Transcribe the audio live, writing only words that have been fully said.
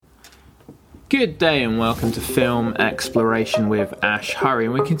Good day and welcome to Film Exploration with Ash Hurry,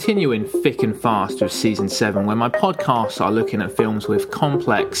 and we're continuing thick and fast with Season 7, where my podcasts are looking at films with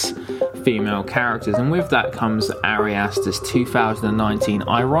complex female characters, and with that comes Ari Aster's 2019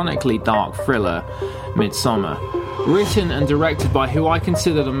 ironically dark thriller, Midsommar. Written and directed by who I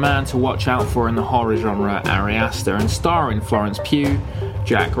consider the man to watch out for in the horror genre, Ari Aster, and starring Florence Pugh,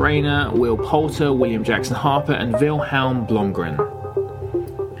 Jack Reynor, Will Poulter, William Jackson Harper, and Vilhelm Blomgren.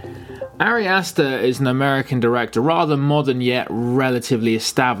 Ari Aster is an American director, rather modern yet relatively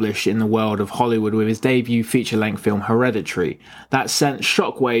established in the world of Hollywood with his debut feature-length film Hereditary, that sent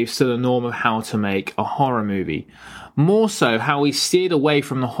shockwaves to the norm of how to make a horror movie. More so, how he steered away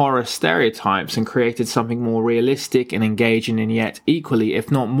from the horror stereotypes and created something more realistic and engaging and yet equally,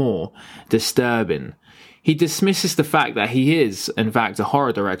 if not more, disturbing. He dismisses the fact that he is, in fact, a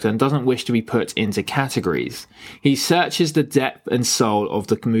horror director and doesn't wish to be put into categories. He searches the depth and soul of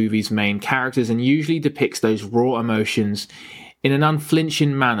the movie's main characters and usually depicts those raw emotions in an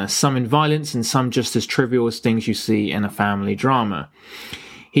unflinching manner, some in violence and some just as trivial as things you see in a family drama.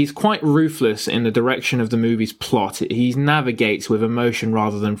 He's quite ruthless in the direction of the movie's plot. He navigates with emotion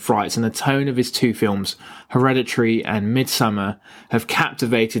rather than fright, and the tone of his two films, Hereditary and Midsommar, have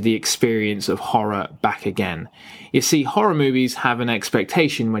captivated the experience of horror back again. You see, horror movies have an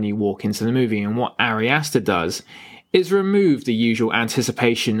expectation when you walk into the movie, and what Ari Aster does is remove the usual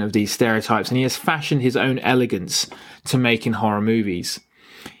anticipation of these stereotypes, and he has fashioned his own elegance to making horror movies.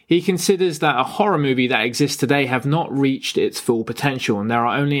 He considers that a horror movie that exists today have not reached its full potential, and there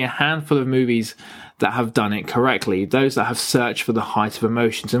are only a handful of movies that have done it correctly, those that have searched for the height of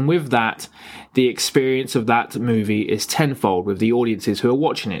emotions, and with that, the experience of that movie is tenfold with the audiences who are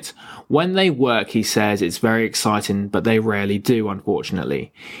watching it. When they work, he says, it's very exciting, but they rarely do,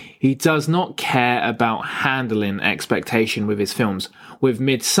 unfortunately. He does not care about handling expectation with his films. With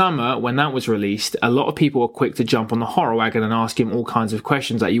Midsommar, when that was released, a lot of people were quick to jump on the horror wagon and ask him all kinds of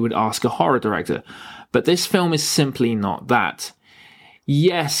questions that you would ask a horror director. But this film is simply not that.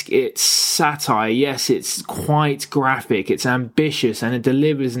 Yes, it's satire, yes, it's quite graphic, it's ambitious, and it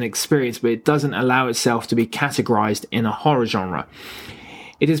delivers an experience, but it doesn't allow itself to be categorized in a horror genre.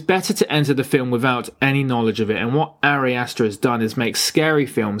 It is better to enter the film without any knowledge of it, and what Ari Aster has done is make scary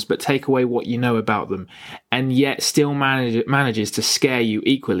films but take away what you know about them, and yet still manages to scare you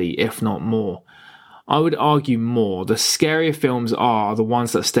equally, if not more. I would argue more. The scarier films are the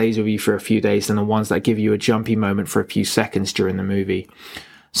ones that stays with you for a few days than the ones that give you a jumpy moment for a few seconds during the movie.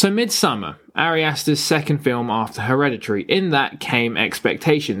 So Midsommar, Ari Aster's second film after Hereditary. In that came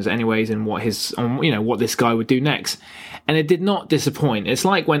expectations, anyways, in what this guy would do next. And it did not disappoint. It's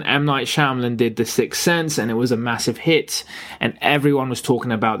like when M. Night Shyamalan did The Sixth Sense and it was a massive hit and everyone was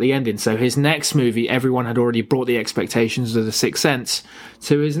talking about the ending. So his next movie, everyone had already brought the expectations of The Sixth Sense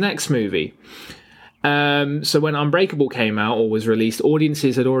to his next movie. So when Unbreakable came out or was released,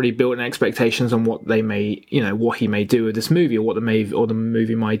 audiences had already built in expectations on what they may, what he may do with this movie, or the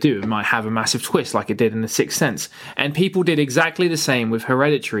movie might do. It might have a massive twist like it did in The Sixth Sense. And people did exactly the same with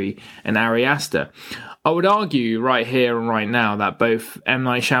Hereditary and Ari Aster. I would argue right here and right now that both M.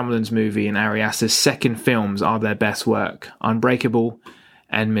 Night Shyamalan's movie and Ari Aster's second films are their best work, Unbreakable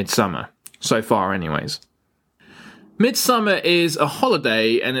and Midsommar. So far, anyways. Midsommar is a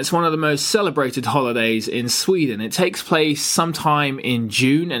holiday, and it's one of the most celebrated holidays in Sweden. It takes place sometime in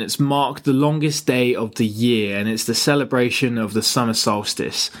June, and it's marked the longest day of the year, and it's the celebration of the summer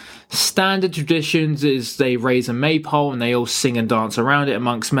solstice. Standard traditions is they raise a maypole and they all sing and dance around it,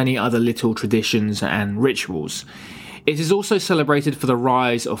 amongst many other little traditions and rituals. It is also celebrated for the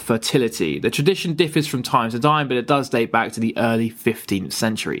rise of fertility. The tradition differs from time to time, but it does date back to the early 15th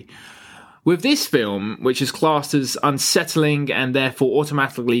century. With this film, which is classed as unsettling and therefore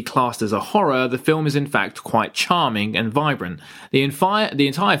automatically classed as a horror, the film is in fact quite charming and vibrant. The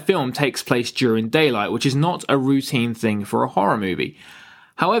entire film takes place during daylight, which is not a routine thing for a horror movie.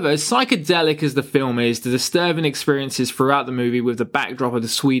 However, as psychedelic as the film is, the disturbing experiences throughout the movie with the backdrop of the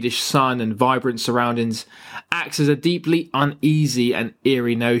Swedish sun and vibrant surroundings acts as a deeply uneasy and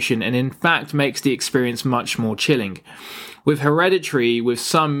eerie notion, and in fact makes the experience much more chilling. With Hereditary, which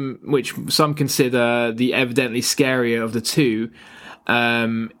some consider the evidently scarier of the two,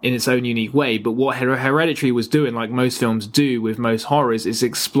 in its own unique way, but what Hereditary was doing, like most films do with most horrors, is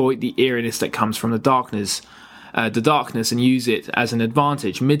exploit the eeriness that comes from the darkness and use it as an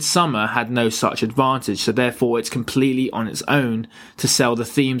advantage. Midsommar had no such advantage, so therefore it's completely on its own to sell the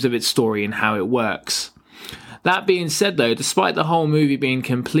themes of its story and how it works. That being said, though, despite the whole movie being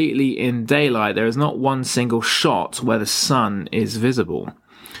completely in daylight, there is not one single shot where the sun is visible.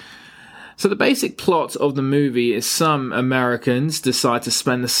 So the basic plot of the movie is some Americans decide to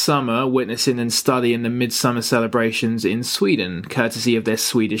spend the summer witnessing and studying the Midsommar celebrations in Sweden, courtesy of their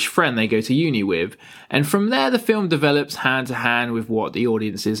Swedish friend they go to uni with. And from there, the film develops hand to hand with what the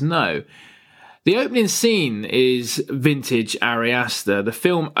audiences know. The opening scene is vintage Aster. The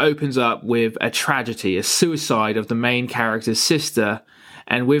film opens up with a tragedy, a suicide of the main character's sister,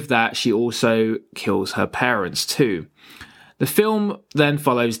 and with that, she also kills her parents too. The film then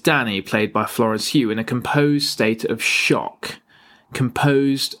follows Danny, played by Florence, in a composed state of shock.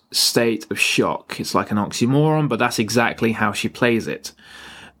 Composed state of shock. It's like an oxymoron, but that's exactly how she plays it.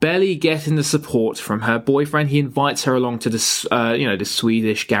 Barely getting the support from her boyfriend, he invites her along to the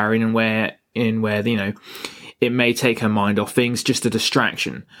Swedish gathering, where it may take her mind off things, just a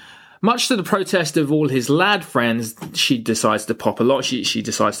distraction. Much to the protest of all his lad friends, she decides to pop a lot. She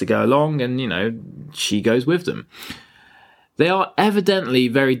decides to go along, and she goes with them. They are evidently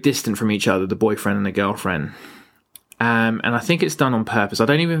very distant from each other, the boyfriend and the girlfriend. And I think it's done on purpose. I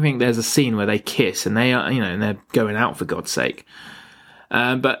don't even think there's a scene where they kiss and they are, and they're going out for God's sake.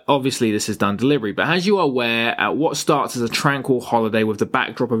 But obviously this is done deliberately. But as you are aware, at what starts as a tranquil holiday with the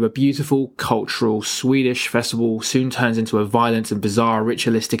backdrop of a beautiful, cultural, Swedish festival soon turns into a violent and bizarre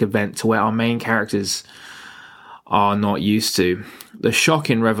ritualistic event to where our main characters are not used to. The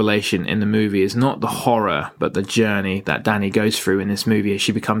shocking revelation in the movie is not the horror, but the journey that Danny goes through in this movie as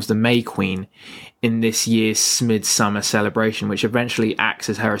she becomes the May Queen in this year's Midsommar celebration, which eventually acts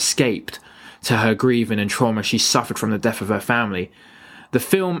as her escape to her grieving and trauma she suffered from the death of her family. The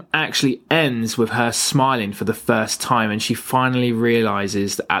film actually ends with her smiling for the first time, and she finally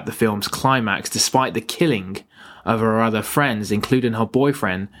realizes that at the film's climax, despite the killing of her other friends, including her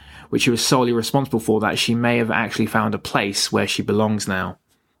boyfriend, which she was solely responsible for, that she may have actually found a place where she belongs now.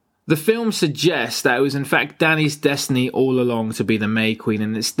 The film suggests that it was in fact Danny's destiny all along to be the May Queen,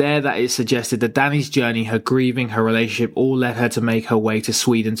 and it's there that it suggested that Danny's journey, her grieving, her relationship, all led her to make her way to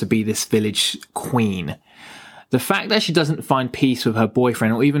Sweden to be this village queen. The fact that she doesn't find peace with her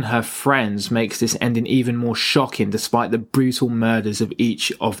boyfriend or even her friends makes this ending even more shocking, despite the brutal murders of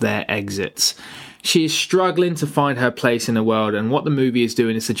each of their exits. She is struggling to find her place in the world, and what the movie is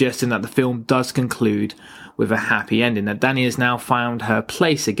doing is suggesting that the film does conclude with a happy ending, that Danny has now found her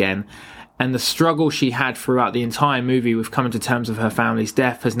place again, and the struggle she had throughout the entire movie with coming to terms with her family's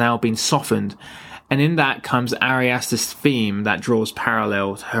death has now been softened, and in that comes Ari Aster's theme that draws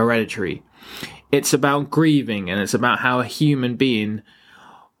parallel to Hereditary. It's about grieving, and it's about how a human being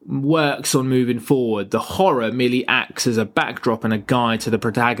works on moving forward. The horror merely acts as a backdrop and a guide to the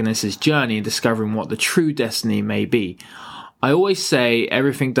protagonist's journey in discovering what the true destiny may be. I always say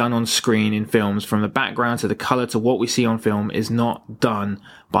everything done on screen in films, from the background to the colour to what we see on film, is not done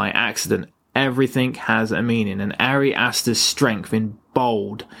by accident. Everything has a meaning, and Ari Aster's strength in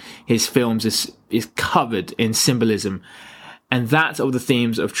bold his films is covered in symbolism, and that of the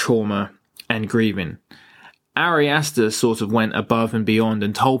themes of trauma and grieving. Ari Aster sort of went above and beyond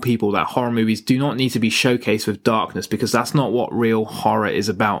and told people that horror movies do not need to be showcased with darkness, because that's not what real horror is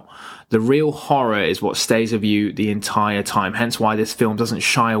about. The real horror is what stays with you the entire time, hence why this film doesn't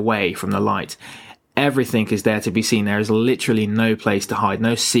shy away from the light. Everything is there to be seen. There is literally no place to hide,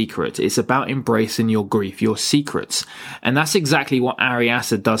 no secret. It's about embracing your grief, your secrets. And that's exactly what Ari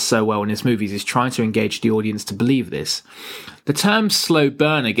Aster does so well in his movies, is trying to engage the audience to believe this. The term slow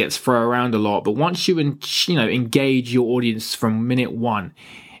burner gets thrown around a lot, but once you engage your audience from minute one,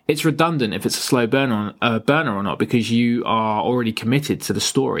 it's redundant if it's a slow burner or not, because you are already committed to the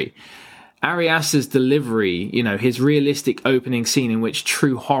story. Ari Aster's delivery, his realistic opening scene in which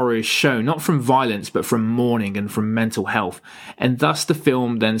true horror is shown, not from violence, but from mourning and from mental health. And thus the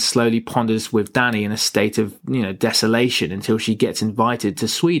film then slowly ponders with Danny in a state of, desolation until she gets invited to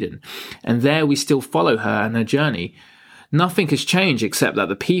Sweden. And there we still follow her and her journey. Nothing has changed except that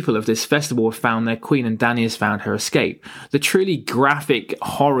the people of this festival have found their queen and Danny has found her escape. The truly graphic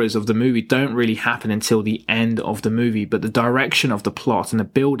horrors of the movie don't really happen until the end of the movie, but the direction of the plot and the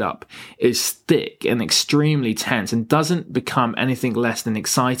build-up is thick and extremely tense and doesn't become anything less than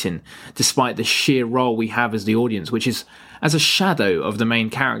exciting, despite the sheer role we have as the audience, which is as a shadow of the main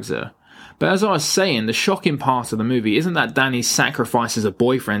character. But as I was saying, the shocking part of the movie isn't that Danny sacrifices a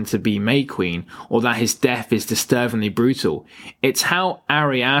boyfriend to be May Queen, or that his death is disturbingly brutal. It's how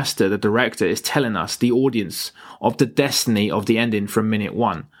Ari Aster, the director, is telling us, the audience, of the destiny of the ending from minute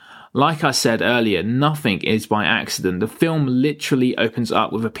one. Like I said earlier, nothing is by accident. The film literally opens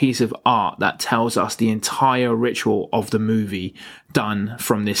up with a piece of art that tells us the entire ritual of the movie, done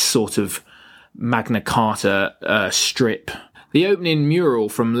from this sort of Magna Carta strip The opening mural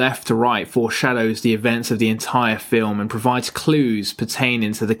from left to right foreshadows the events of the entire film and provides clues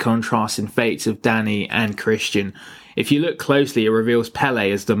pertaining to the contrasting fates of Danny and Christian. If you look closely, it reveals Pelle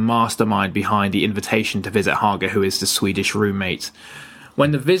as the mastermind behind the invitation to visit Haga, who is the Swedish roommate.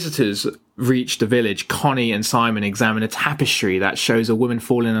 When the visitors reach the village, Connie and Simon examine a tapestry that shows a woman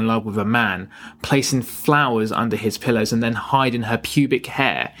falling in love with a man, placing flowers under his pillows and then hiding her pubic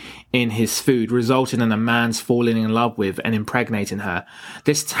hair in his food, resulting in a man's falling in love with and impregnating her.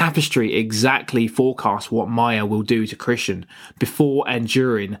 This tapestry exactly forecasts what Maya will do to Christian before and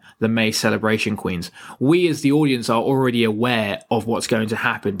during the May celebration, Queens. We as the audience are already aware of what's going to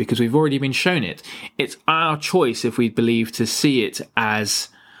happen because we've already been shown it. It's our choice if we believe to see it as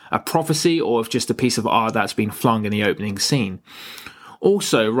a prophecy or if just a piece of art that's been flung in the opening scene.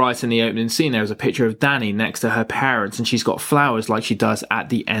 Also, right in the opening scene, there is a picture of Danny next to her parents, and she's got flowers like she does at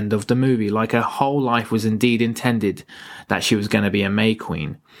the end of the movie, like her whole life was indeed intended that she was going to be a May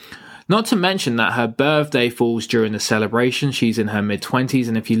Queen. Not to mention that her birthday falls during the celebration. She's in her mid-20s,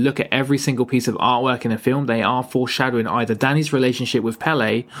 and if you look at every single piece of artwork in the film, they are foreshadowing either Danny's relationship with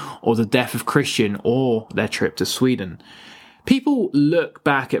Pelle or the death of Christian or their trip to Sweden. People look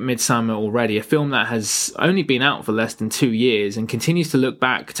back at Midsommar already, a film that has only been out for less than 2 years, and continues to look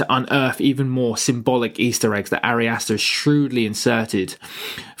back to unearth even more symbolic Easter eggs that Aster shrewdly inserted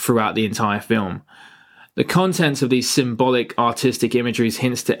throughout the entire film. The contents of these symbolic artistic imageries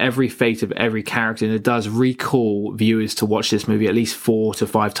hints to every fate of every character, and it does recall viewers to watch this movie at least 4 to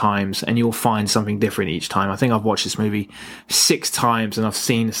 5 times, and you'll find something different each time. I think I've watched this movie 6 times, and I've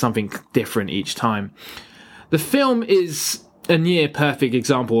seen something different each time. The film is a near perfect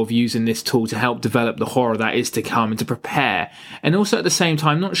example of using this tool to help develop the horror that is to come and to prepare, and also at the same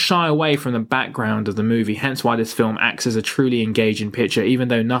time not shy away from the background of the movie, hence why this film acts as a truly engaging picture, even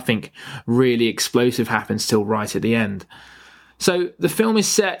though nothing really explosive happens till right at the end. So the film is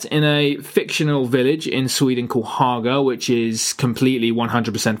set in a fictional village in Sweden called Haga, which is completely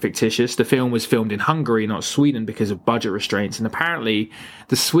 100% fictitious. The film was filmed in Hungary, not Sweden, because of budget restraints. And apparently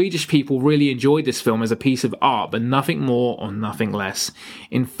the Swedish people really enjoyed this film as a piece of art, but nothing more or nothing less.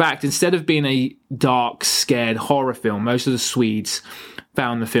 In fact, instead of being a dark, scared horror film, most of the Swedes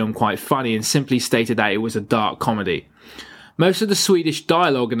found the film quite funny and simply stated that it was a dark comedy. Most of the Swedish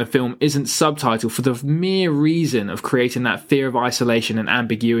dialogue in the film isn't subtitled for the mere reason of creating that fear of isolation and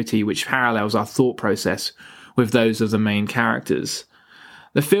ambiguity which parallels our thought process with those of the main characters.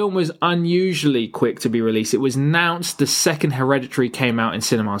 The film was unusually quick to be released. It was announced the second Hereditary came out in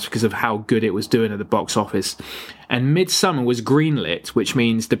cinemas because of how good it was doing at the box office. And Midsommar was greenlit, which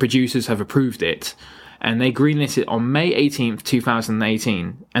means the producers have approved it. And they greenlit it on May 18th,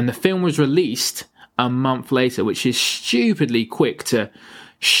 2018. And the film was released a month later, which is stupidly quick to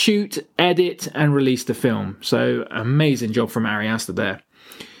shoot, edit, and release the film. So, amazing job from Aster there.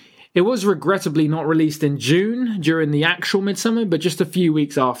 It was regrettably not released in June during the actual Midsommar, but just a few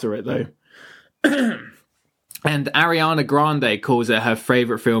weeks after it, though. And Ariana Grande calls it her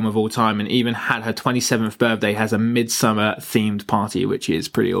favourite film of all time, and even had her 27th birthday as a Midsommar-themed party, which is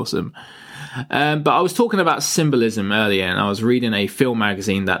pretty awesome. But I was talking about symbolism earlier, and I was reading a film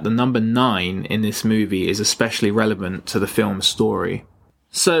magazine that the number 9 in this movie is especially relevant to the film's story.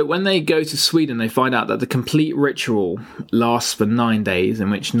 So when they go to Sweden, they find out that the complete ritual lasts for 9 days, in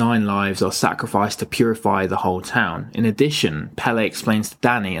which 9 lives are sacrificed to purify the whole town. In addition, Pelle explains to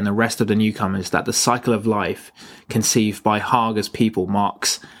Danny and the rest of the newcomers that the cycle of life conceived by Haga's people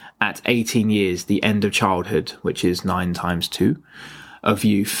marks at 18 years the end of childhood, which is 9 times 2. Of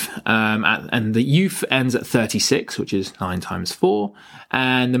youth, and the youth ends at 36, which is 9 times 4,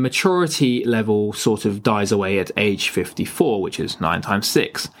 and the maturity level sort of dies away at age 54, which is 9 times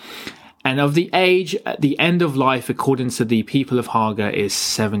 6. And of the age at the end of life, according to the people of Haga, is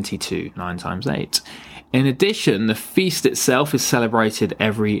 72, 9 times 8. In addition, the feast itself is celebrated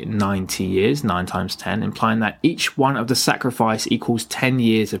every 90 years, 9 times 10, implying that each one of the sacrifice equals 10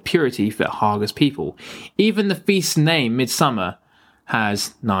 years of purity for Haga's people. Even the feast's name, Midsommar,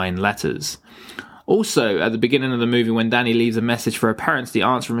 has 9 letters. Also, at the beginning of the movie, when Danny leaves a message for her parents, the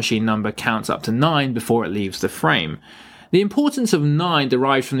answering machine number counts up to 9 before it leaves the frame. The importance of 9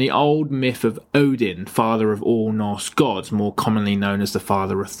 derives from the old myth of Odin, father of all Norse gods, more commonly known as the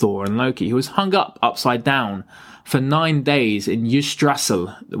father of Thor and Loki, who was hung up upside down for 9 days in Yggdrasil,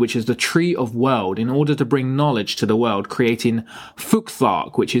 which is the tree of world, in order to bring knowledge to the world, creating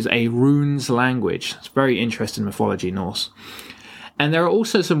Futhark, which is a runes language. It's very interesting mythology, Norse. And there are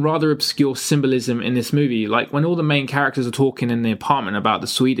also some rather obscure symbolism in this movie, like when all the main characters are talking in the apartment about the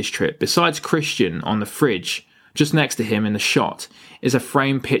Swedish trip, besides Christian on the fridge, Just next to him in the shot is a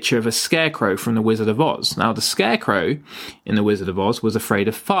framed picture of a scarecrow from The Wizard of Oz. Now, the scarecrow in The Wizard of Oz was afraid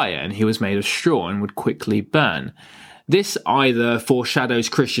of fire, and he was made of straw and would quickly burn. This either foreshadows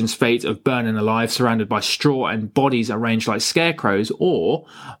Christian's fate of burning alive surrounded by straw and bodies arranged like scarecrows, or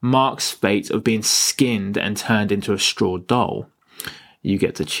Mark's fate of being skinned and turned into a straw doll. You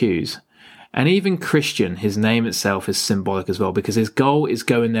get to choose. And even Christian, his name itself is symbolic as well, because his goal is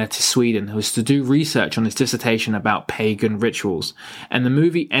going there to Sweden, was to do research on his dissertation about pagan rituals. And the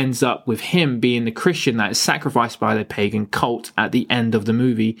movie ends up with him being the Christian that is sacrificed by the pagan cult at the end of the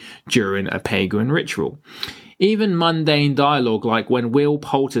movie during a pagan ritual. Even mundane dialogue like when Will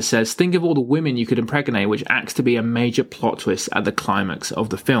Poulter says, "Think of all the women you could impregnate," which acts to be a major plot twist at the climax of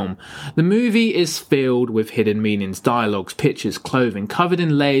the film. The movie is filled with hidden meanings, dialogues, pictures, clothing, covered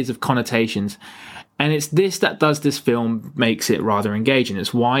in layers of connotations. And it's this that does this film, makes it rather engaging.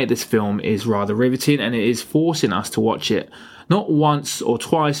 It's why this film is rather riveting, and it is forcing us to watch it not once or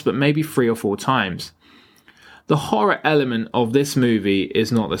twice, but maybe 3 or 4 times. The horror element of this movie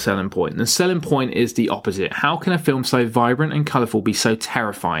is not the selling point. The selling point is the opposite. How can a film so vibrant and colourful be so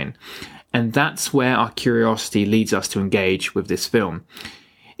terrifying? And that's where our curiosity leads us to engage with this film.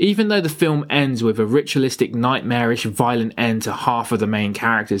 Even though the film ends with a ritualistic, nightmarish, violent end to half of the main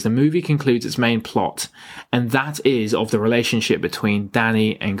characters, the movie concludes its main plot, and that is of the relationship between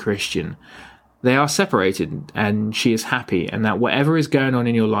Danny and Christian. They are separated, and she is happy, and that whatever is going on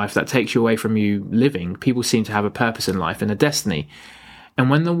in your life that takes you away from you living, people seem to have a purpose in life and a destiny. And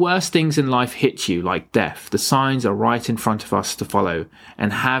when the worst things in life hit you, like death, the signs are right in front of us to follow,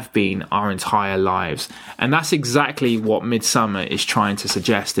 and have been our entire lives. And that's exactly what Midsommar is trying to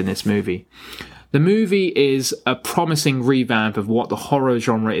suggest in this movie. The movie is a promising revamp of what the horror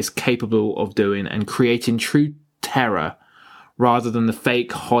genre is capable of doing, and creating true terror rather than the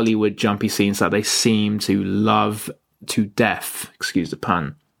fake Hollywood jumpy scenes that they seem to love to death, excuse the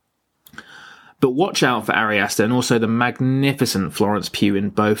pun. But watch out for Aster and also the magnificent Florence Pugh in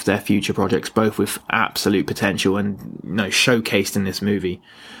both their future projects, both with absolute potential and showcased in this movie.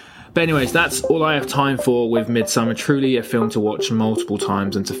 But anyways, that's all I have time for with Midsommar. Truly a film to watch multiple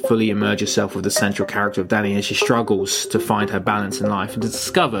times and to fully immerse yourself with the central character of Danny as she struggles to find her balance in life and to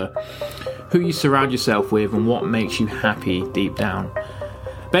discover who you surround yourself with and what makes you happy deep down.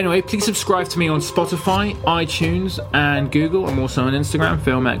 But anyway, please subscribe to me on Spotify, iTunes and Google. I'm also on Instagram,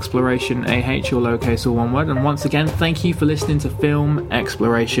 Film Exploration AH, or lowercase or one word. And once again, thank you for listening to Film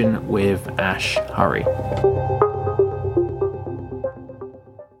Exploration with Ash Hurry.